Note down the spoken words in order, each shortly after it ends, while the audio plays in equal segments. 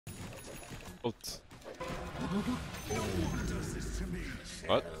Ult.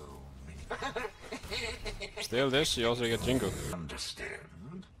 What? Steal this, you also get jingu.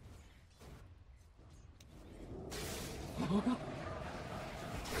 Understand?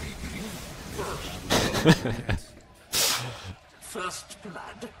 First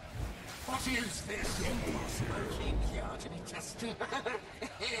blood. What is this? Working here to be tested.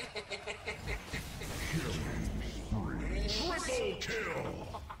 Triple kill.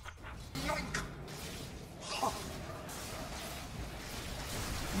 Yoink.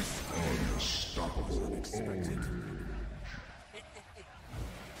 Unstoppable.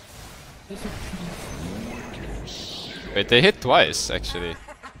 Wait, they hit twice, actually.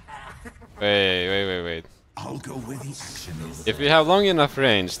 Wait. I'll go where the action is. If we have long enough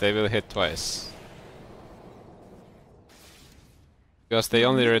range, they will hit twice. Because they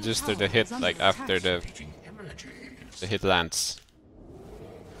only register the hit like after the hit lands.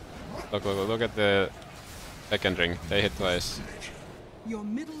 Look at the second ring. They hit twice. Your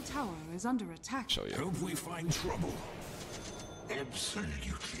middle tower is under attack. Show you. Hope we find trouble.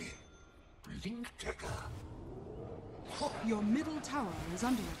 Absolutely. Link Decker. Your middle tower is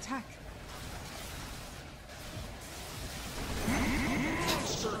under attack.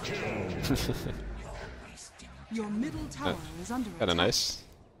 Your middle tower is under attack. Kinda nice.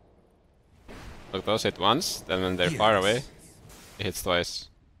 Look, those hit once, then when they're far away, it hits twice.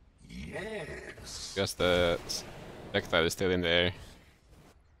 Yes. Because the projectile is still in the air.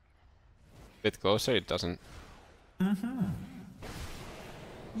 Bit closer, it doesn't.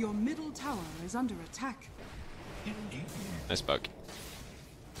 Your middle tower is under attack. Nice bug.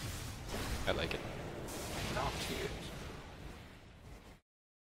 I like it. Not yet.